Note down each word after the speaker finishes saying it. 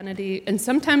identity. And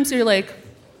sometimes you're like,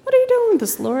 what are you doing with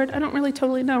this, Lord? I don't really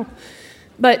totally know.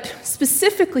 But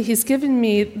specifically, he's given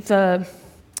me the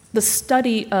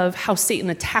study of how Satan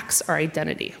attacks our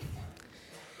identity.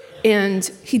 And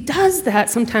he does that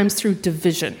sometimes through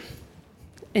division.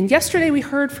 And yesterday we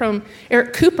heard from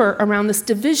Eric Cooper around this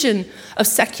division of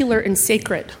secular and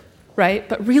sacred, right?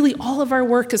 But really all of our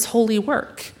work is holy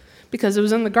work because it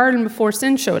was in the garden before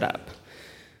sin showed up.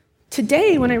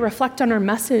 Today, when I reflect on our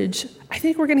message, I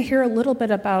think we're going to hear a little bit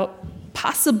about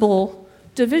possible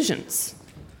divisions.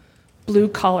 Blue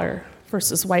collar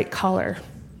versus white collar.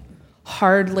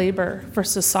 Hard labor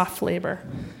versus soft labor.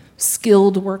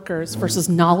 Skilled workers versus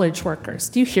knowledge workers.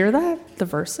 Do you hear that? The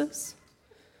verses?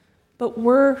 But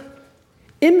we're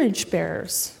image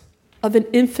bearers of an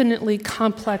infinitely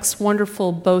complex,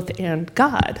 wonderful both and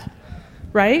God,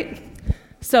 right?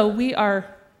 So we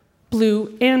are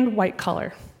blue and white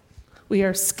collar. We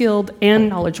are skilled and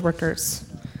knowledge workers.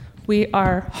 We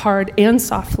are hard and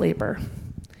soft labor.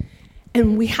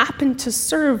 And we happen to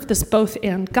serve this both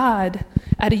and God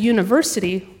at a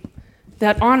university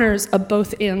that honors a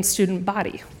both and student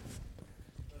body.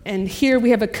 And here we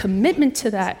have a commitment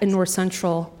to that in North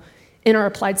Central in our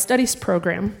Applied Studies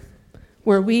program,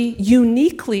 where we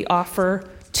uniquely offer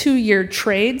 2-year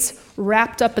trades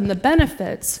wrapped up in the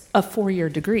benefits of 4-year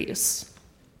degrees.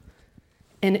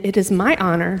 And it is my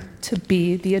honor to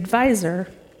be the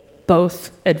advisor,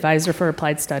 both advisor for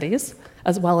Applied Studies,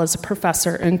 as well as a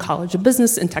professor in College of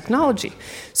Business and Technology.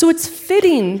 So it's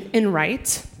fitting and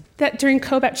right that during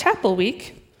Cobat Chapel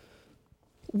Week,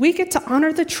 we get to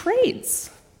honor the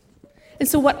trades. And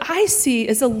so what I see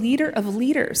is a leader of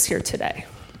leaders here today.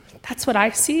 That's what I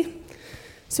see.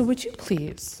 So would you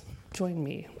please join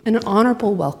me in an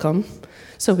honorable welcome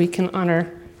so we can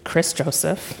honor Chris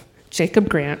Joseph, Jacob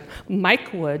Grant,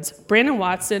 Mike Woods, Brandon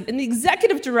Watson, and the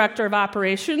Executive Director of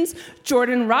Operations,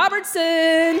 Jordan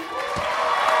Robertson.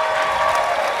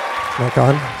 Mic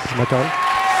on? Is mic on?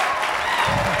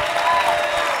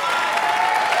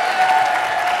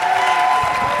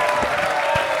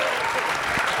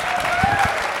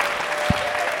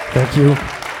 Thank you.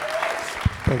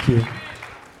 Thank you.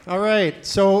 All right,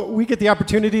 so we get the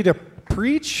opportunity to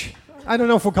preach. I don't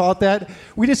know if we'll call it that.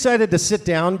 We decided to sit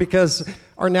down because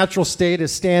our natural state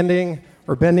is standing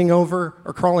or bending over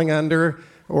or crawling under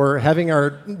or having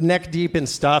our neck deep in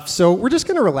stuff. So we're just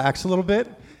going to relax a little bit.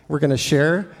 We're going to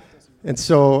share. And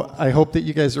so I hope that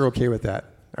you guys are okay with that.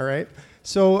 All right?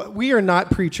 So we are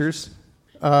not preachers.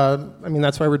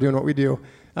 That's why we're doing what we do.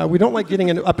 We don't like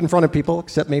getting up in front of people,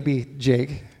 except maybe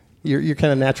Jake. Your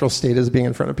kind of natural state is being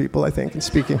in front of people, I think, and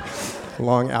speaking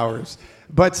long hours.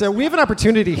 But we have an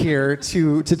opportunity here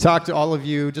to talk to all of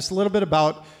you just a little bit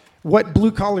about what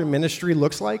blue-collar ministry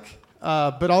looks like,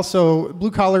 but also blue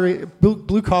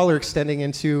collar extending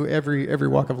into every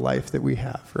walk of life that we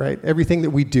have, right? Everything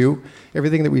that we do,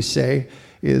 everything that we say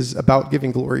is about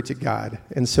giving glory to God.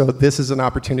 And so this is an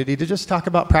opportunity to just talk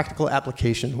about practical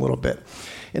application a little bit.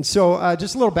 And so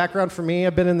just a little background for me.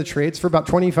 I've been in the trades for about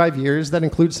 25 years. That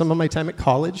includes some of my time at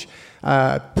college.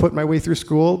 Put my way through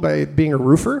school by being a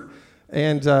roofer.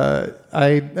 And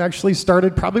I actually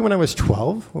started probably when I was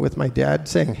 12 with my dad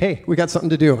saying, hey, we got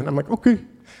something to do. And I'm like, okay.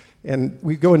 And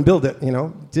we go and build it,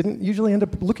 Didn't usually end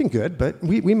up looking good, but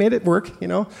we made it work,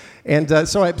 And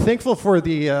so I'm thankful for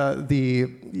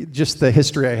the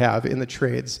history I have in the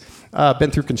trades. Been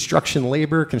through construction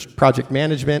labor, project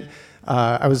management.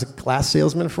 I was a glass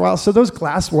salesman for a while. So those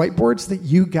glass whiteboards that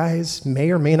you guys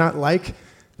may or may not like,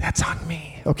 that's on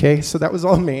me, okay? So that was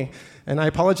all me. And I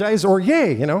apologize, or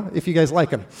yay, if you guys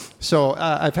like them. So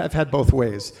I've had both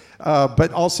ways.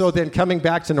 But also then coming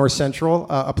back to North Central,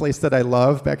 a place that I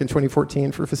love, back in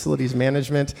 2014 for facilities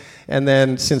management, and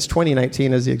then since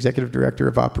 2019 as the Executive Director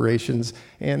of Operations,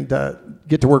 and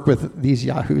get to work with these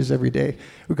yahoos every day.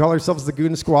 We call ourselves the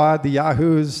Goon Squad, the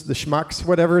yahoos, the schmucks,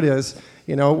 whatever it is,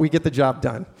 we get the job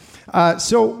done.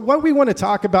 So what we want to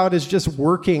talk about is just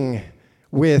working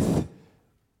with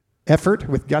effort,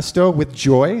 with gusto, with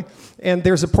joy. And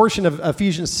there's a portion of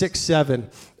Ephesians 6:7.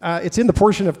 It's in the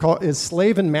portion called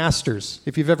slave and masters,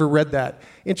 if you've ever read that.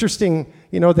 Interesting,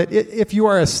 that if you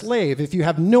are a slave, if you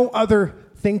have no other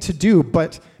thing to do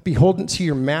but beholden to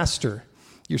your master,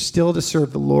 you're still to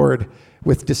serve the Lord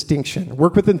with distinction.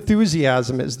 Work with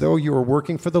enthusiasm as though you are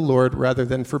working for the Lord rather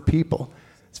than for people.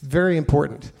 It's very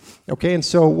important. Okay, and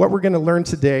so what we're going to learn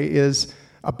today is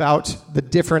about the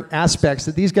different aspects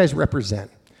that these guys represent,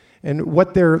 and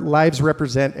what their lives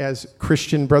represent as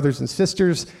Christian brothers and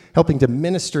sisters, helping to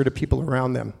minister to people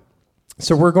around them.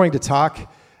 So we're going to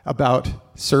talk about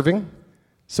serving.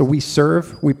 So we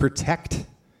serve, we protect,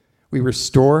 we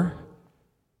restore,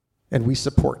 and we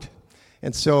support.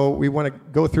 And so we want to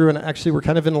go through, and actually we're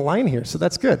kind of in a line here, so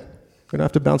that's good. We don't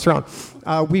have to bounce around.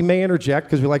 We may interject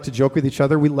because we like to joke with each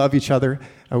other. We love each other.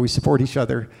 We support each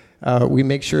other. We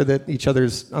make sure that each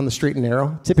other's on the straight and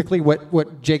narrow. Typically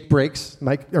what Jake breaks,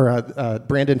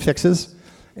 Brandon fixes.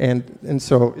 And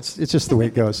so it's just the way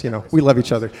it goes. We love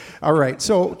each other. All right,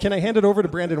 so can I hand it over to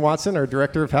Brandon Watson, our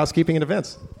Director of Housekeeping and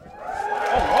Events?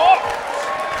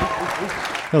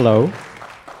 Hello.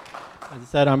 As I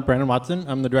said, I'm Brandon Watson.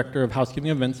 I'm the Director of Housekeeping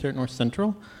and Events here at North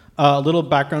Central. A little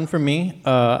background from me.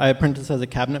 I apprenticed as a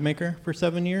cabinet maker for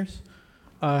 7 years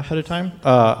ahead of time.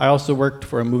 I also worked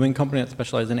for a moving company that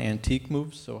specialized in antique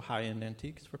moves, so high-end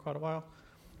antiques for quite a while.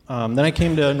 Then I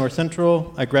came to North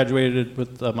Central. I graduated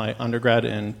with my undergrad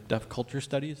in deaf culture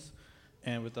studies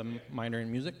and with a minor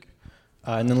in music.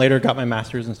 And then later got my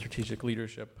master's in strategic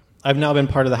leadership. I've now been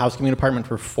part of the housekeeping department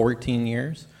for 14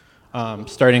 years.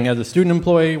 Starting as a student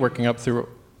employee, working up through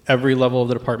every level of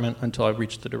the department until I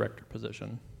reached the director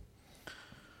position.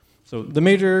 So the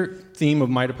major theme of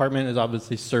my department is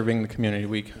obviously serving the community.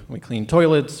 We clean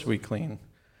toilets, we clean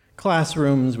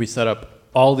classrooms, we set up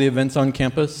all the events on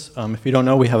campus. If you don't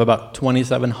know, we have about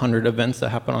 2,700 events that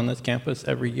happen on this campus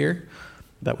every year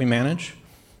that we manage.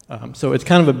 So it's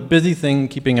kind of a busy thing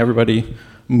keeping everybody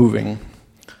moving.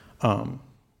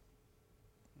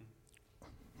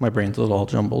 My brain's a little all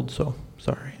jumbled, so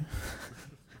sorry.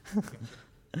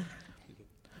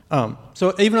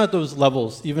 So even at those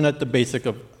levels, even at the basic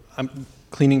of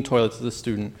cleaning toilets as a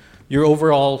student, you're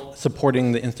overall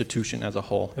supporting the institution as a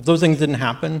whole. If those things didn't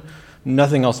happen,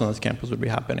 nothing else on this campus would be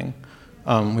happening.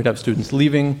 We'd have students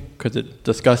leaving because it's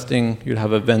disgusting. You'd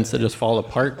have events that just fall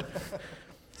apart.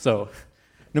 So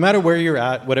no matter where you're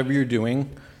at, whatever you're doing,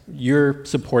 you're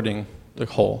supporting the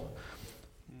whole.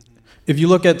 If you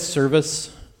look at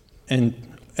service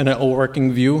in an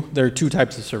overarching view, there are two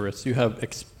types of service. You have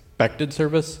expected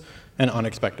service and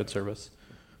unexpected service.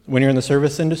 When you're in the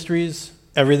service industries,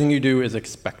 everything you do is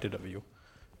expected of you.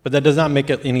 But that does not make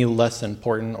it any less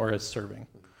important or as serving.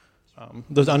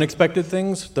 Those unexpected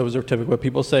things, those are typically what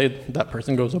people say, that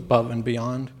person goes above and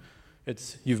beyond.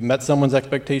 It's you've met someone's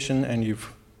expectation and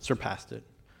you've surpassed it.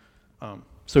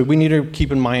 So we need to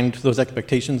keep in mind those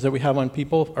expectations that we have on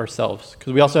people ourselves,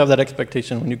 because we also have that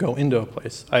expectation when you go into a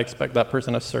place. I expect that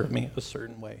person to serve me a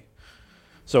certain way.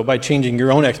 So by changing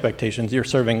your own expectations, you're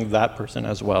serving that person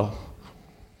as well.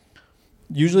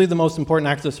 Usually the most important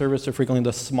acts of service are frequently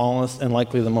the smallest and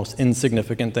likely the most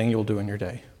insignificant thing you'll do in your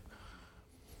day.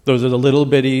 Those are the little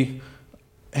bitty,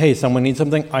 hey, someone needs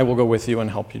something, I will go with you and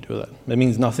help you do that. That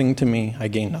means nothing to me, I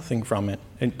gain nothing from it.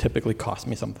 It typically costs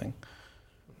me something.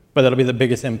 But that'll be the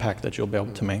biggest impact that you'll be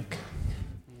able to make.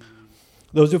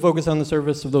 Those who focus on the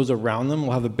service of those around them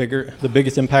will have the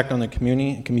biggest impact on the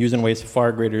community and can be used in ways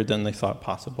far greater than they thought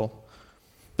possible.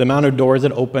 The amount of doors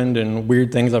that opened and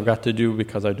weird things I've got to do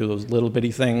because I do those little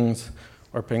bitty things,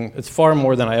 it's far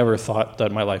more than I ever thought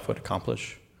that my life would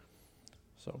accomplish.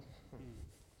 So,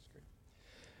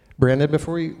 Brandon,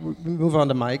 before we move on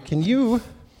to Mike, can you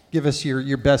give us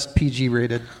your best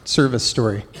PG-rated service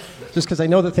story? Just because I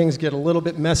know that things get a little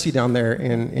bit messy down there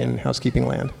in housekeeping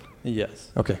land.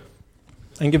 Yes. Okay.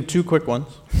 I can give two quick ones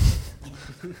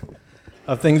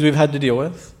of things we've had to deal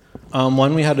with.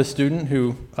 One, we had a student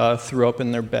who threw up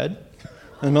in their bed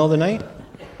in the middle of the night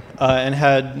and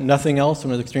had nothing else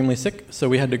and was extremely sick, so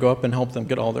we had to go up and help them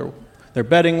get all their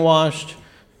bedding washed,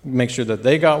 make sure that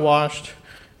they got washed,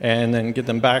 and then get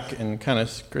them back and kind of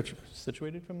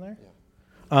situated from there.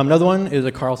 Yeah. Another one is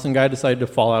a Carlson guy decided to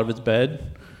fall out of his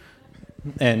bed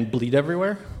and bleed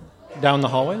everywhere down the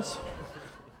hallways.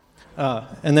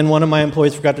 And then one of my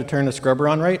employees forgot to turn the scrubber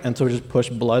on right, and so just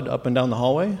pushed blood up and down the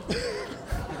hallway.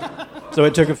 So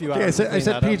it took a few hours. I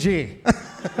said PG.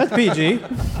 That's PG. It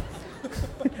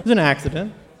was an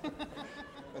accident.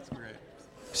 That's great.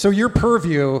 So your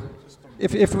purview,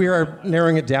 if we are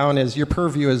narrowing it down, is your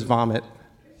purview is vomit,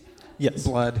 yes,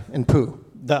 blood, and poo.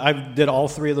 I did all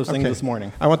three of those things this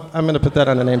morning. I'm going to put that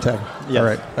on a name tag. Yes. All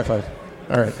right, high five.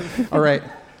 All right, all right.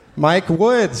 Mike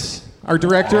Woods, our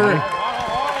director,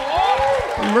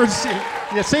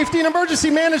 safety and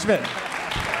emergency management.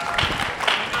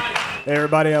 Hey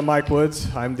everybody, I'm Mike Woods.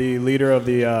 I'm the leader of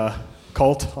the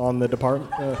cult on the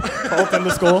department, cult in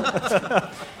the school.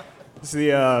 It's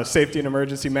the safety and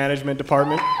emergency management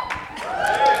department.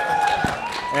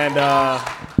 And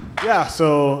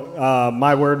so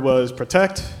my word was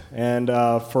protect. And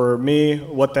for me,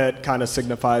 what that kind of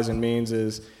signifies and means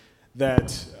is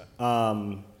that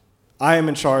I am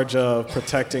in charge of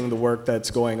protecting the work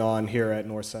that's going on here at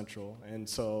North Central. And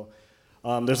so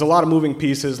there's a lot of moving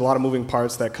pieces, a lot of moving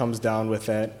parts that comes down with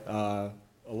that. A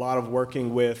lot of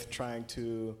working with trying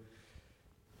to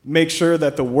make sure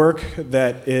that the work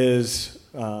that is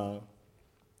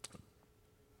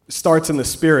starts in the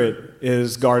spirit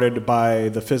is guarded by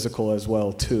the physical as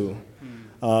well too.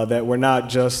 That we're not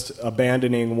just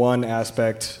abandoning one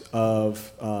aspect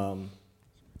of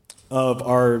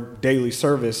our daily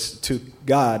service to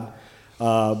God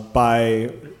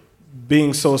by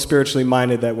being so spiritually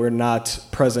minded that we're not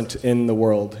present in the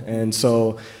world. And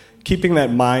so keeping that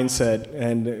mindset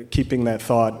and keeping that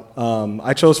thought,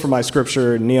 I chose for my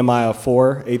scripture Nehemiah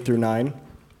 4, 8 through 9,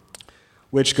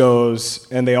 which goes,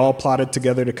 "And they all plotted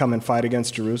together to come and fight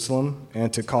against Jerusalem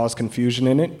and to cause confusion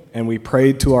in it. And we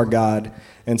prayed to our God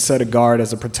and set a guard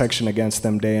as a protection against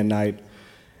them day and night."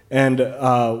 And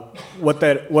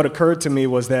what occurred to me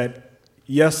was that,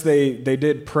 yes, they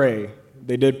did pray.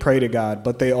 They did pray to God,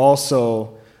 but they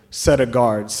also set a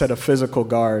guard, set a physical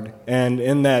guard. And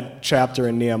in that chapter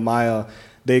in Nehemiah,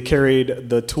 they carried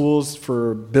the tools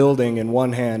for building in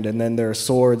one hand and then their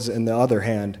swords in the other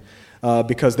hand,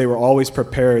 because they were always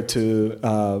prepared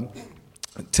to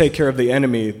take care of the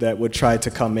enemy that would try to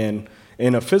come in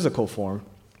a physical form.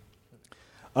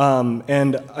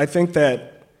 And I think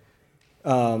that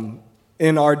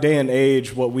in our day and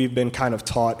age, what we've been kind of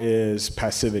taught is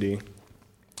passivity.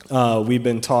 We've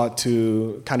been taught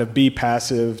to kind of be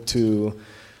passive, to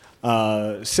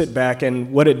sit back,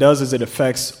 and what it does is it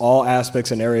affects all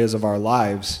aspects and areas of our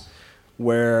lives,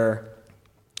 where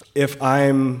if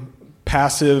I'm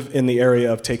passive in the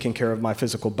area of taking care of my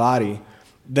physical body,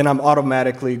 then I'm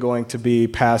automatically going to be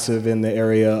passive in the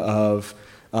area of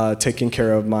taking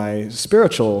care of my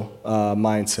spiritual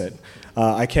mindset.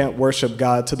 I can't worship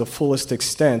God to the fullest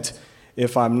extent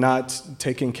if I'm not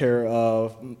taking care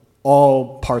of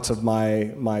all parts of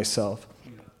myself.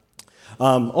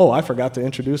 I forgot to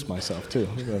introduce myself too.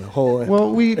 The whole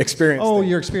experience. Oh, thing.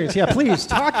 your experience. Yeah, please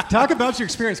talk about your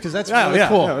experience, because that's really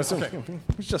cool. Yeah,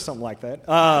 it's just something like that.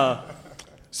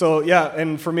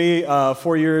 And for me,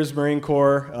 4 years Marine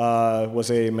Corps,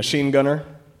 was a machine gunner.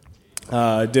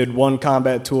 Did one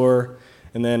combat tour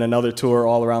and then another tour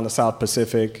all around the South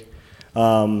Pacific,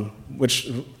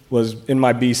 which was in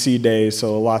my BC days,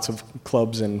 so lots of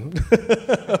clubs and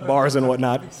bars and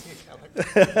whatnot.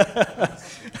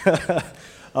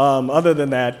 Other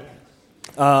than that,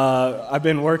 I've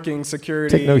been working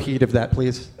security. Take no heed of that,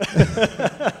 please.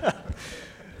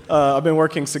 I've been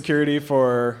working security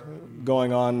for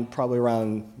going on probably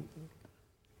around,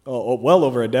 well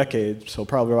over a decade, so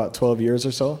probably about 12 years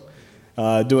or so,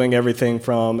 doing everything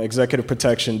from executive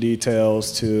protection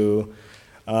details to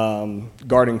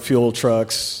guarding fuel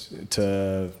trucks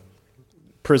to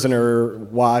prisoner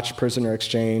watch, prisoner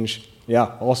exchange,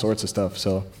 all sorts of stuff.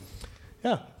 So,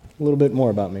 a little bit more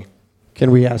about me.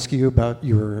 Can we ask you about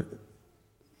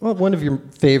one of your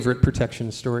favorite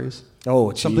protection stories?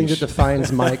 Oh, geez. Something that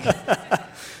defines Mike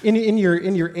in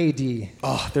your AD.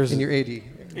 Oh, there's in your AD.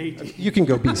 You can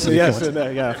go BC. Yes,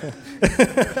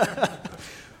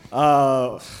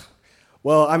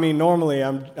 well, I mean, normally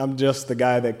I'm just the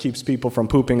guy that keeps people from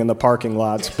pooping in the parking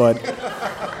lots, but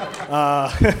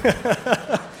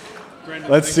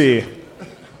let's see.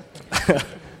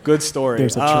 Good story.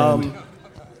 There's a trend.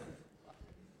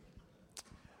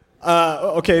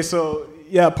 Okay, so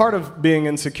part of being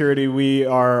in security, we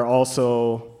are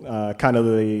also kind of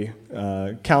the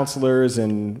counselors,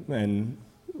 and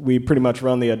we pretty much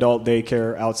run the adult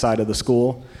daycare outside of the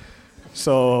school.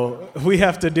 So we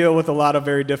have to deal with a lot of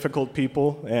very difficult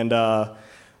people, and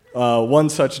one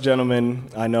such gentleman,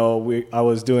 I know, I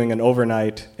was doing an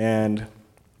overnight, and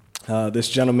this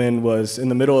gentleman was in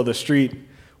the middle of the street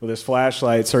with his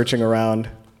flashlight searching around,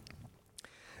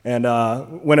 and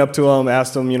went up to him,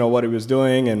 asked him, what he was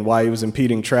doing and why he was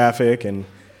impeding traffic, and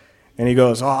he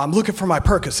goes, I'm looking for my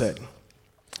Percocet.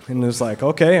 And it was like,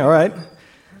 okay, all right.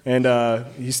 And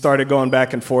he started going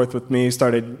back and forth with me,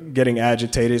 started getting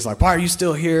agitated. He's like, why are you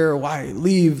still here? Why?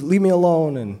 Leave me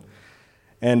alone.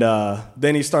 And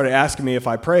then he started asking me if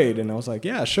I prayed, and I was like,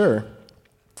 yeah, sure.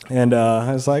 And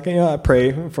I was like, I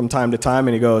pray from time to time.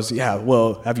 And he goes, yeah,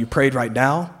 well, have you prayed right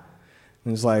now?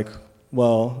 And he's like,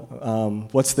 well,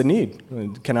 what's the need?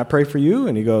 Can I pray for you?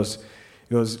 And he goes,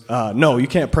 no, you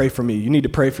can't pray for me. You need to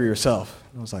pray for yourself.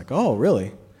 And I was like, oh,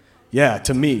 really? Yeah,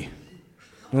 to me.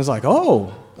 And I was like,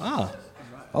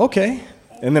 okay.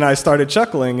 And then I started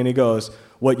chuckling, and he goes,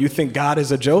 what, you think God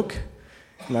is a joke?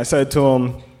 And I said to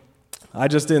him, I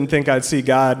just didn't think I'd see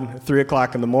God at 3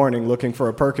 o'clock in the morning looking for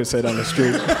a Percocet on the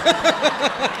street.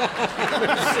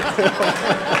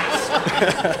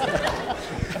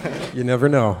 You never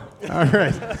know. All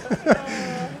right.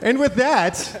 And with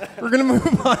that, we're going to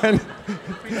move on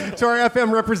to our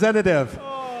FM representative,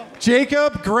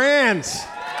 Jacob Grant.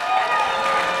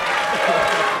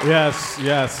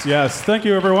 Yes. Thank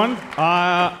you, everyone.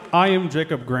 I am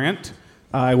Jacob Grant.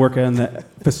 I work in the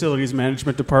facilities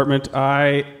management department.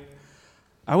 I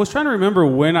was trying to remember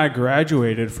when I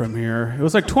graduated from here. It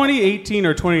was like 2018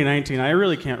 or 2019. I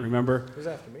really can't remember. It was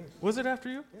after me. Was it after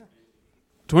you? Yeah.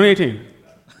 2018.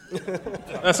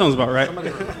 That sounds about right.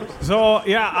 So,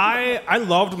 yeah, I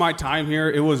loved my time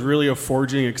here. It was really a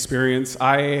forging experience.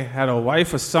 I had a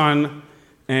wife, a son,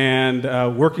 and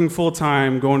working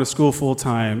full-time, going to school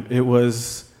full-time. It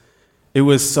was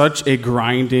such a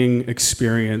grinding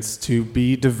experience to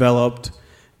be developed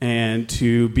and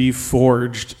to be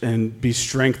forged and be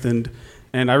strengthened.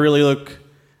 And I really look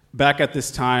back at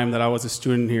this time that I was a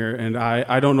student here, and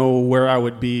I don't know where I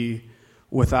would be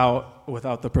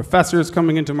without the professors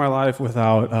coming into my life,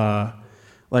 without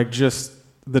just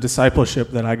the discipleship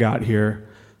that I got here.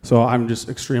 So I'm just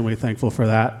extremely thankful for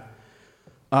that.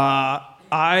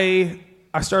 I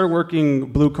started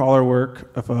working blue-collar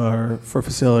work for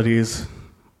facilities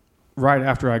right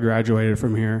after I graduated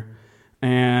from here.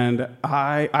 And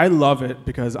I love it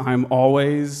because I'm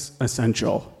always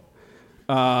essential.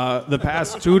 The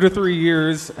past 2 to 3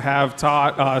 years have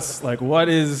taught us, there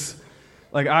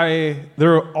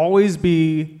will always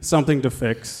be something to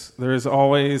fix. There's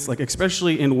always,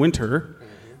 especially in winter,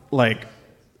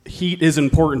 heat is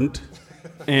important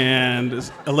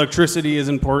and electricity is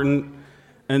important.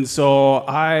 And so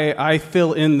I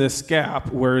fill in this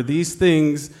gap where these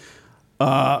things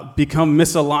become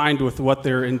misaligned with what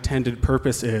their intended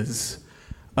purpose is,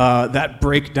 that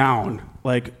break down.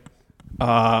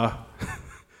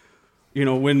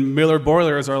 When Miller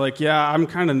boilers are like, yeah, I'm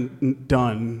kind of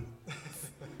done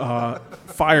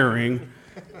firing,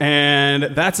 and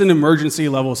that's an emergency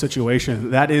level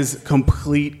situation. That is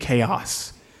complete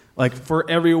chaos, for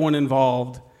everyone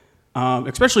involved,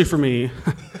 especially for me.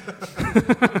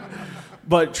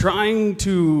 But trying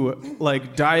to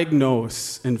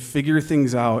diagnose and figure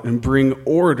things out and bring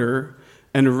order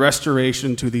and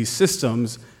restoration to these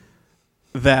systems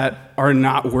that are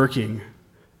not working,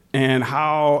 and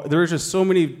how there's just so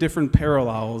many different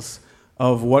parallels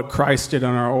of what Christ did in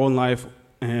our own life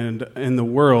and in the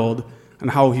world, and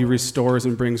how he restores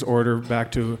and brings order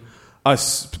back to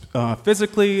us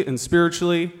physically and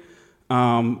spiritually.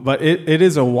 But it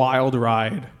is a wild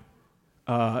ride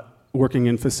working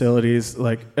in facilities.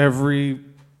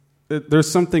 There's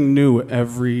something new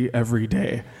every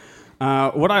day.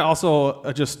 What I also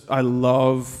I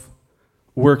love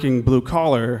working blue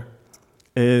collar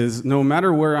is no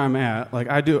matter where I'm at,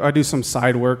 I do some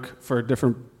side work for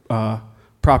different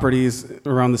properties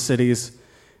around the cities,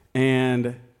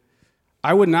 and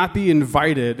I would not be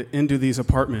invited into these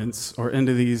apartments or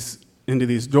into these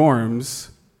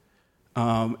dorms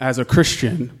as a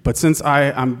Christian. But since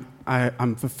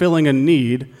I'm fulfilling a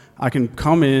need, I can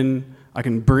come in, I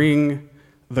can bring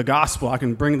the gospel, I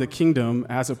can bring the kingdom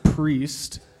as a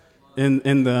priest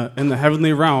in the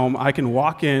heavenly realm. I can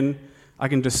walk in, I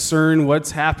can discern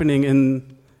what's happening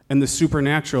in the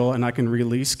supernatural, and I can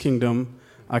release kingdom.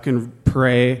 I can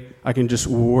pray, I can just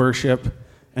worship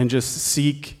and just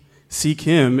seek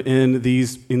him in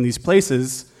these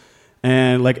places.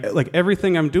 And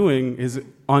everything I'm doing is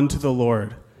unto the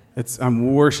Lord.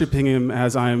 I'm worshiping him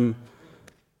as I'm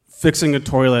fixing a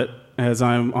toilet, as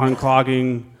I'm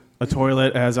unclogging a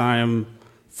toilet, as I'm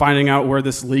finding out where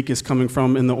this leak is coming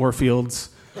from in the ore fields.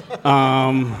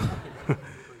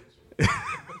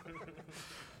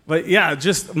 But yeah,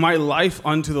 just my life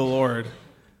unto the Lord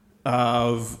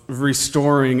of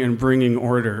restoring and bringing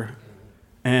order.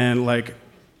 And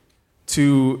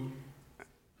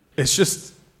it's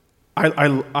just,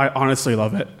 I honestly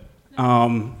love it.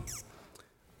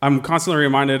 I'm constantly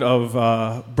reminded of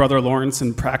Brother Lawrence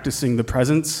in Practicing the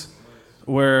Presence,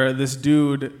 where this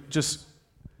dude, just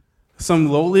some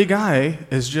lowly guy,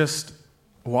 is just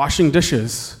washing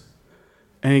dishes,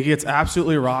 and he gets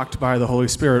absolutely rocked by the Holy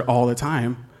Spirit all the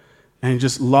time, and he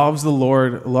just loves the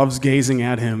Lord, loves gazing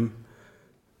at him.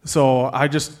 So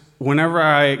whenever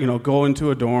I go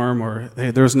into a dorm or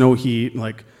there's no heat,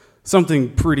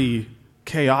 something pretty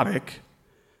chaotic,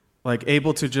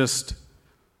 able to just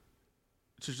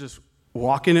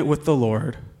walk in it with the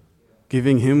Lord,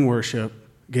 giving him worship,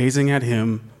 gazing at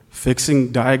him,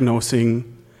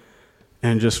 diagnosing,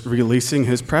 and just releasing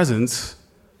his presence.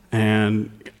 And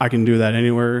I can do that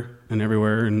anywhere and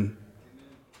everywhere, and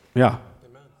yeah,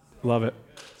 amen. Love it.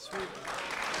 Sweet.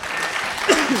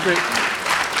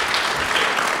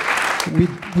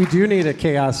 We do need a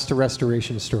chaos to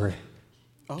restoration story.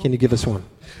 Oh. Can you give us one?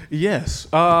 Yes.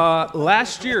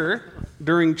 Last year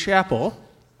during chapel,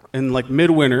 in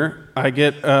midwinter, I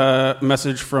get a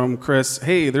message from Chris.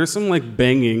 Hey, there's some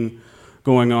banging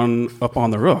going on up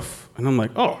on the roof. And I'm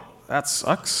like, oh, that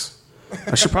sucks.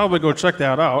 I should probably go check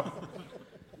that out.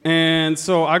 And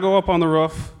so I go up on the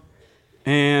roof,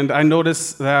 and I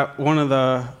notice that one of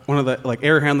the like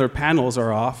air handler panels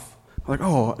are off. I'm like,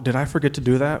 oh, did I forget to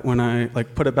do that when I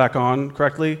like put it back on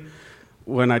correctly?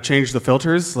 When I changed the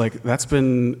filters, like that's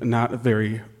been not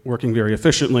working very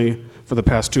efficiently for the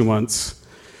past 2 months.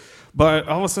 But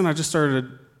all of a sudden, I just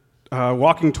started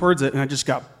walking towards it, and I just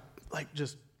got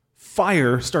just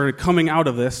fire started coming out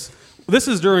of this. This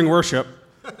is during worship,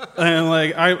 and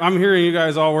I'm hearing you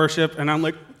guys all worship, and I'm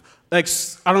like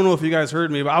I don't know if you guys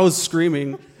heard me, but I was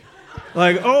screaming,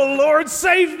 like, "Oh Lord,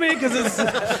 save me!" Because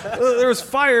there was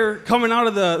fire coming out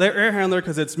of the air handler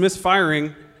because it's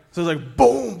misfiring. So it's like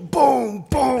boom, boom,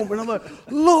 boom, and I'm like,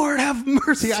 Lord have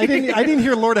mercy. I didn't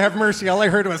hear Lord have mercy. All I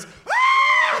heard was,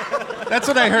 ah! That's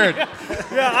what I heard.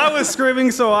 Yeah, I was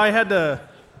screaming, so I had to.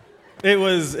 It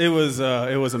was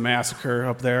a massacre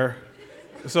up there.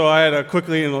 So I had to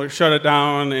quickly shut it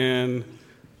down, and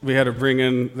we had to bring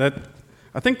in that.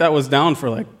 I think that was down for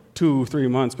like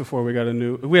 2-3 months before we got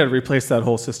we had to replace that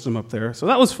whole system up there. So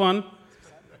that was fun.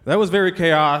 That was very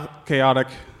chaotic.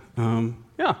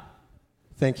 Yeah.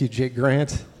 Thank you, Jake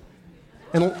Grant.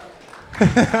 And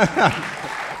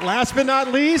last but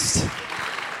not least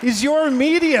is your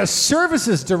media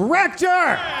services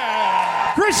director,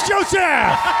 Chris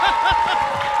Joseph.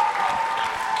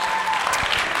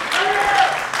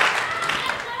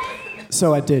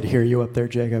 So I did hear you up there,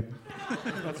 Jacob,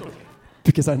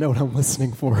 because I know what I'm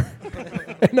listening for,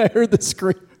 and I heard the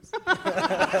screams.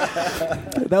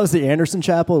 That was the Anderson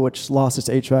Chapel, which lost its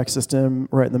HVAC system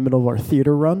right in the middle of our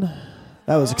theater run.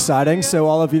 That was exciting. So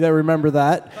all of you that remember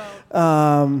that,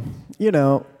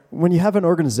 when you have an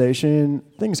organization,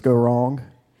 things go wrong.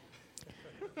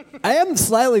 I am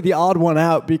slightly the odd one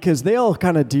out because they all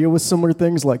kind of deal with similar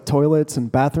things like toilets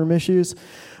and bathroom issues.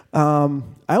 I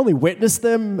only witnessed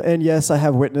them, and yes, I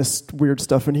have witnessed weird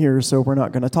stuff in here, so we're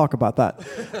not going to talk about that.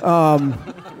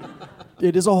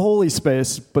 It is a holy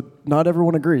space, but not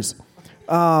everyone agrees.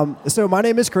 So my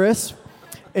name is Chris.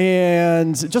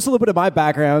 And just a little bit of my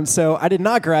background. So I did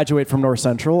not graduate from North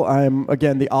Central. I'm,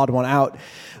 again, the odd one out.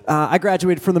 I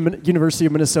graduated from the University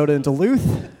of Minnesota in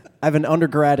Duluth. I have an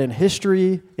undergrad in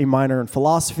history, a minor in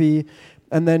philosophy,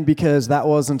 and then because that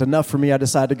wasn't enough for me, I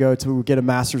decided to go to get a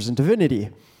master's in divinity.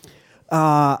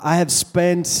 I have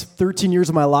spent 13 years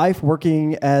of my life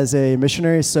working as a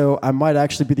missionary, so I might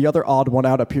actually be the other odd one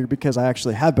out up here because I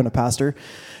actually have been a pastor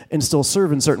and still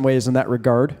serve in certain ways in that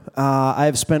regard. I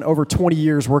have spent over 20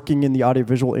 years working in the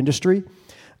audiovisual industry,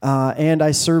 and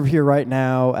I serve here right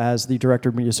now as the Director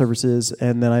of Media Services,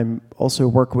 and then I also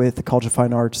work with the College of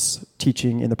Fine Arts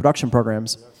teaching in the production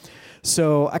programs.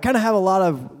 So I kind of have a lot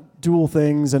of dual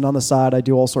things, and on the side, I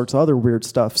do all sorts of other weird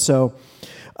stuff. So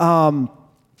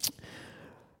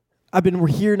I've been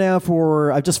here now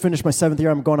I've just finished my 7th year.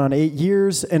 I'm going on 8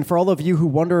 years. And for all of you who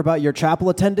wonder about your chapel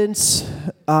attendance,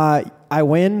 I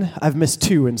win. I've missed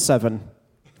 2 in 7.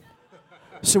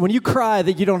 So when you cry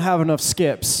that you don't have enough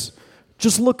skips,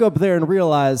 just look up there and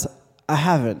realize I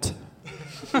haven't.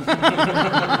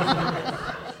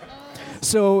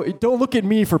 So don't look at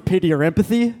me for pity or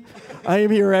empathy. I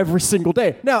am here every single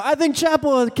day. Now, I think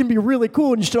chapel can be really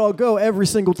cool and you should all go every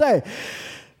single day.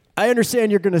 I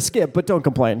understand you're going to skip, but don't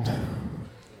complain.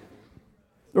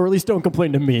 Or at least don't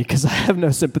complain to me, because I have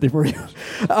no sympathy for you.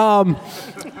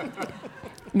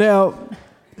 Now,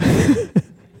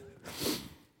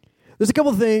 there's a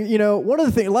couple of things. One of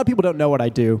the things, a lot of people don't know what I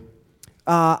do.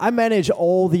 I manage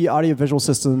all the audiovisual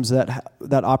systems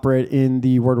that operate in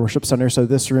the Word Worship Center, so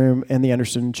this room and the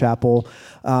Anderson Chapel.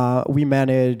 We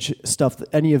manage stuff,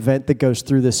 any event that goes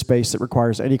through this space that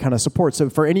requires any kind of support. So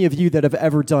for any of you that have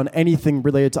ever done anything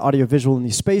related to audiovisual in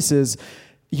these spaces,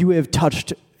 you have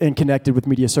touched and connected with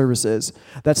media services.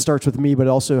 That starts with me, but it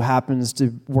also happens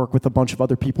to work with a bunch of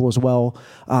other people as well,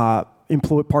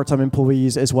 part-time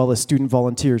employees as well as student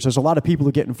volunteers. There's a lot of people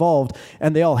who get involved,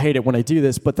 and they all hate it when I do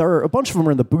this, but there are a bunch of them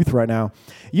are in the booth right now.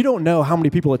 You don't know how many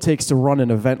people it takes to run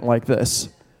an event like this.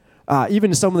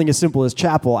 Even something as simple as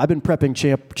chapel. I've been prepping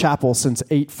chapel since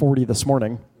 8:40 this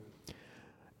morning.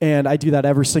 And I do that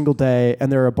every single day,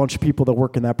 and there are a bunch of people that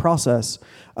work in that process.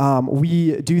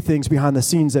 We do things behind the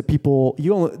scenes that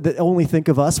that only think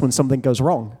of us when something goes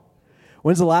wrong.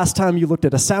 When's the last time you looked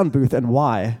at a sound booth and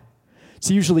why?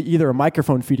 It's usually either a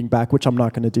microphone feeding back, which I'm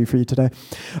not going to do for you today.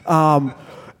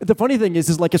 The funny thing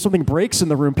is like if something breaks in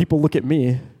the room, people look at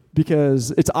me.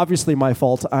 because it's obviously my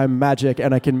fault. I'm magic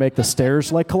and I can make the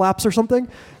stairs like collapse or something.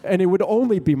 And it would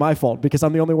only be my fault because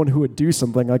I'm the only one who would do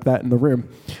something like that in the room.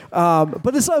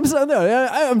 But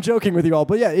I'm joking with you all.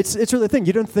 But yeah, it's really the thing.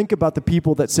 You don't think about the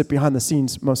people that sit behind the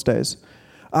scenes most days.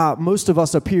 Most of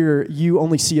us up here, you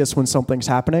only see us when something's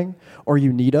happening or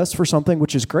you need us for something,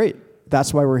 which is great.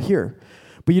 That's why we're here.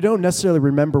 But you don't necessarily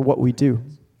remember what we do.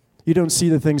 You don't see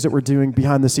the things that we're doing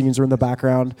behind the scenes or in the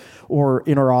background or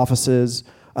in our offices.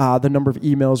 The number of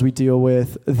emails we deal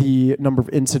with, the number of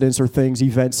incidents or things,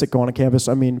 events that go on campus.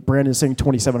 I mean, Brandon's saying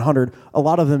 2,700. A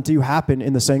lot of them do happen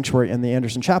in the sanctuary and the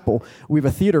Anderson Chapel. We have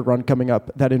a theater run coming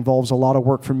up that involves a lot of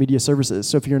work from media services.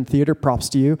 So if you're in theater, props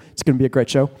to you. It's going to be a great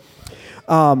show.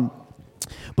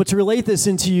 But to relate this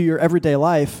into your everyday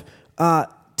life,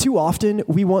 too often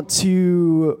we want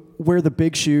to wear the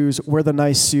big shoes, wear the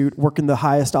nice suit, work in the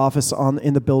highest office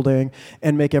in the building,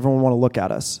 and make everyone want to look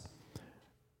at us.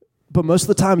 But most of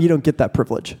the time, you don't get that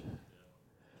privilege.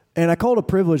 And I call it a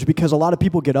privilege because a lot of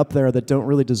people get up there that don't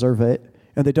really deserve it,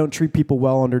 and they don't treat people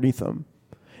well underneath them.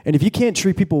 And if you can't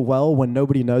treat people well when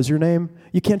nobody knows your name,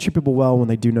 you can't treat people well when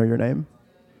they do know your name.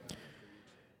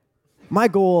 My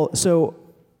goal, so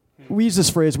we use this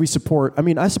phrase, I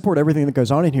support everything that goes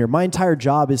on in here. My entire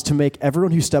job is to make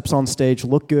everyone who steps on stage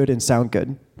look good and sound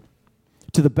good.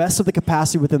 To the best of the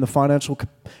capacity within the financial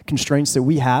constraints that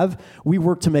we have, we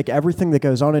work to make everything that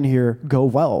goes on in here go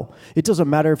well. It doesn't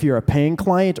matter if you're a paying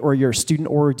client or you're a student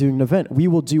or doing an event. We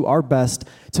will do our best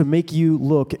to make you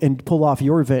look and pull off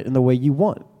your event in the way you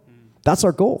want. That's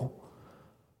our goal.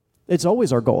 It's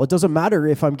always our goal. It doesn't matter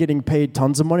if I'm getting paid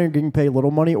tons of money or getting paid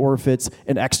little money, or if it's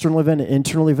an external event, an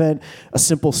internal event, a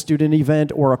simple student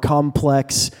event, or a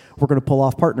complex. We're going to pull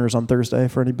off partners on Thursday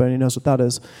for anybody who knows what that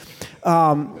is.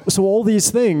 So all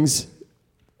these things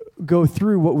go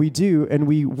through what we do, and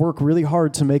we work really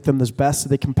hard to make them the best that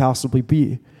they can possibly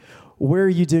be. Where are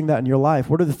you doing that in your life?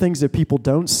 What are the things that people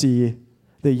don't see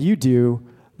that you do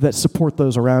that support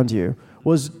those around you?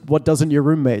 What doesn't your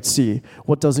roommate see?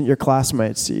 What doesn't your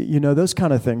classmates see? You know, those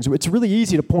kind of things. It's really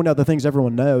easy to point out the things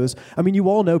everyone knows. I mean, you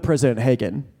all know President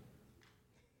Hagen.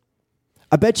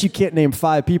 I bet you can't name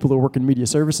 5 people who work in media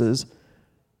services.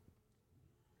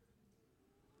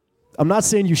 I'm not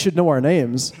saying you should know our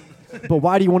names, but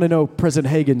why do you want to know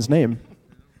President Hagen's name?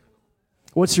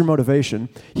 What's your motivation?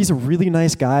 He's a really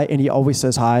nice guy, and he always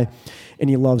says hi,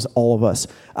 and he loves all of us.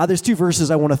 There's 2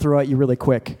 verses I want to throw at you really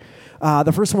quick.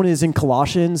 The first one is in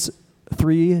Colossians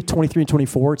 3:23 and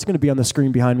 24. It's going to be on the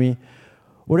screen behind me.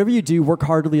 Whatever you do, work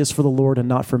heartily as for the Lord and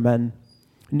not for men,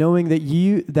 knowing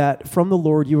that from the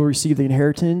Lord you will receive the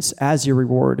inheritance as your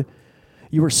reward.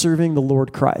 You are serving the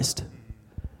Lord Christ.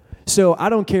 So I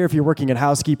don't care if you're working in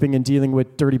housekeeping and dealing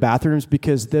with dirty bathrooms,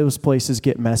 because those places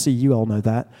get messy. You all know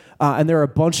that. And there are a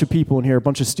bunch of people in here, a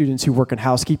bunch of students who work in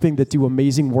housekeeping that do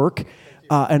amazing work,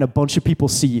 and a bunch of people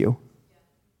see you.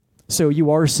 So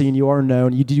you are seen, you are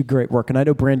known, you do great work. And I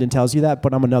know Brandon tells you that,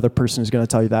 but I'm another person who's going to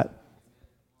tell you that.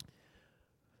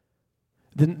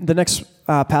 The next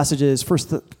passage is 1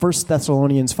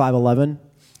 Thessalonians 5:11.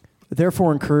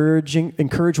 Therefore,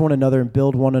 encourage one another and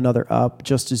build one another up,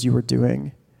 just as you are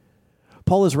doing.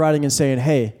 Paul is writing and saying,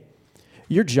 hey,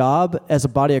 your job as a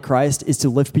body of Christ is to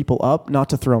lift people up, not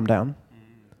to throw them down.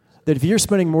 That if you're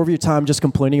spending more of your time just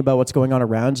complaining about what's going on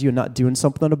around you and not doing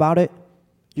something about it,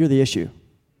 you're the issue.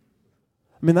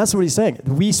 I mean, that's what he's saying.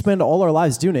 We spend all our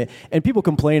lives doing it, and people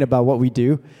complain about what we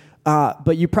do,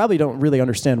 but you probably don't really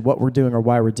understand what we're doing or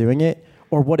why we're doing it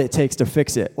or what it takes to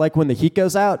fix it. Like when the heat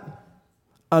goes out,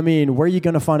 I mean, where are you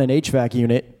going to find an HVAC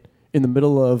unit in the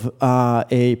middle of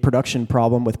a production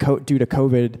problem due to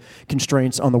COVID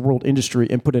constraints on the world industry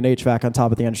and put an HVAC on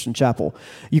top of the Anderson Chapel?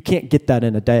 You can't get that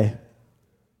in a day.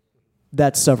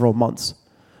 That's several months.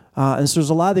 And so there's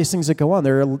a lot of these things that go on.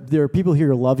 There are people here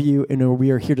who love you, and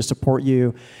we are here to support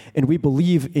you, and we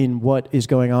believe in what is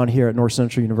going on here at North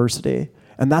Central University,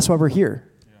 and that's why we're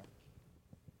here. Yeah.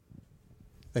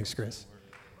 Thanks, Chris.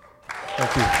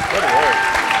 Thank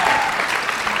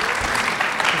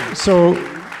you. So,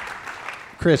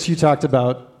 Chris, you talked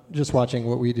about just watching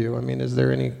what we do. I mean, is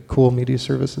there any cool media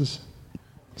services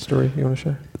story you want to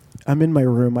share? I'm in my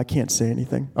room. I can't say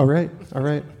anything. All right. All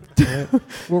right.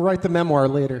 We'll write the memoir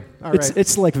later. All right.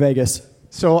 It's like Vegas.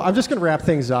 So I'm just going to wrap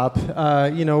things up.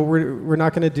 We're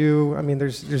not going to do. I mean,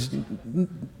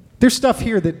 there's stuff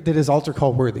here that is altar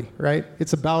call worthy, right?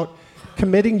 It's about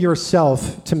committing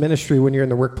yourself to ministry when you're in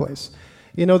the workplace.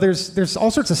 You know, there's all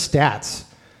sorts of stats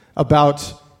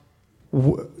about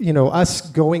us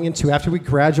going into, after we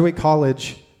graduate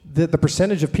college, the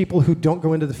percentage of people who don't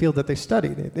go into the field that they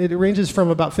studied. It ranges from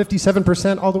about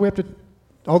 57% all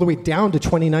the way down to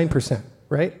 29%,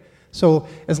 right? So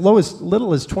as little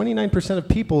as 29% of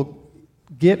people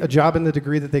get a job in the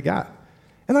degree that they got.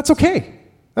 And that's okay.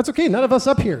 That's okay. None of us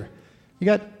up here. You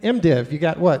got MDiv. You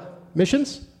got what?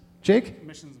 Missions? Jake?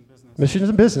 Missions and business. Missions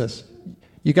and business.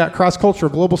 You got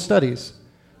cross-cultural global studies.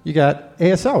 You got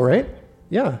ASL, right?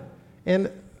 Yeah.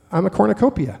 And I'm a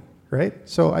cornucopia, right?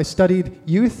 So I studied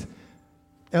youth,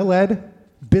 LED,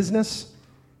 business,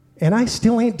 and I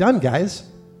still ain't done, guys.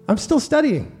 I'm still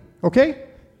studying, okay?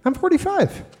 I'm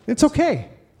 45. It's okay.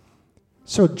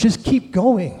 So just keep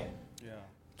going. Yeah.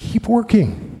 Keep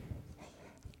working.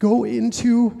 Go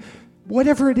into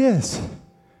whatever it is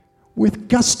with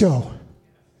gusto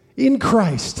in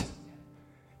Christ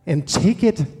and take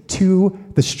it to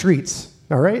the streets,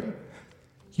 all right?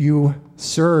 You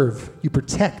serve, you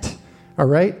protect, all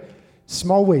right?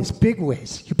 Small ways, big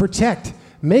ways, you protect.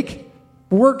 Make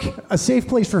work a safe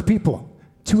place for people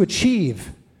to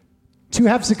achieve, to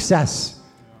have success,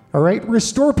 all right?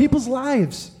 Restore people's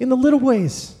lives in the little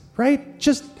ways, right?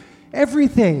 Just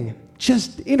everything,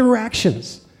 just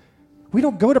interactions. We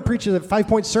don't go to preach a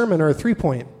 5-point sermon or a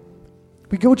 3-point.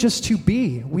 We go just to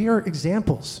be. We are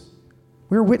examples.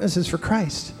 We're witnesses for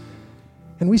Christ.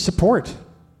 And we support.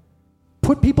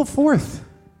 Put people forth.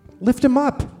 Lift them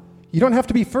up. You don't have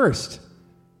to be first.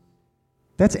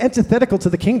 That's antithetical to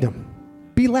the kingdom.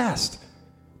 Be last.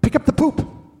 Pick up the poop.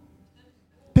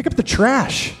 Pick up the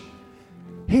trash.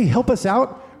 Hey, help us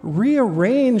out.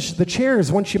 Rearrange the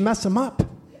chairs once you mess them up.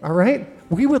 All right?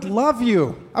 We would love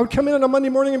you. I would come in on a Monday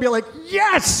morning and be like,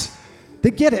 yes,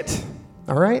 they get it.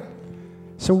 All right?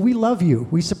 So we love you.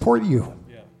 We support you.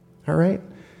 Yeah. All right?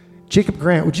 Jacob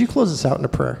Grant, would you close us out in a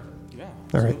prayer? Yeah.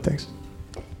 All right, thanks.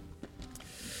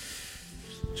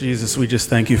 Jesus, we just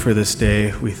thank you for this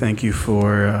day. We thank you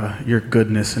for your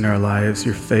goodness in our lives,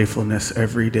 your faithfulness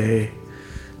every day,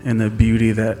 and the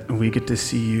beauty that we get to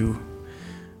see you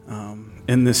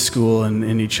in this school and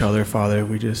in each other, Father.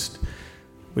 We just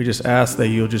ask that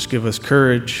you'll just give us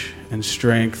courage and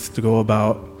strength to go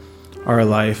about our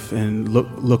life and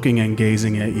looking and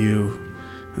gazing at you.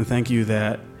 And thank you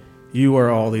that you are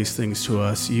all these things to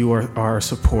us. You are our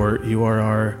support. You are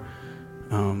our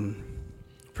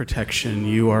protection.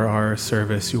 You are our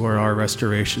service. You are our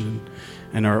restoration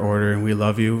and our order. And we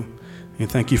love you.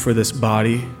 And thank you for this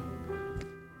body.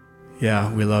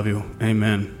 Yeah, we love you.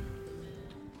 Amen.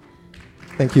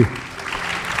 Thank you.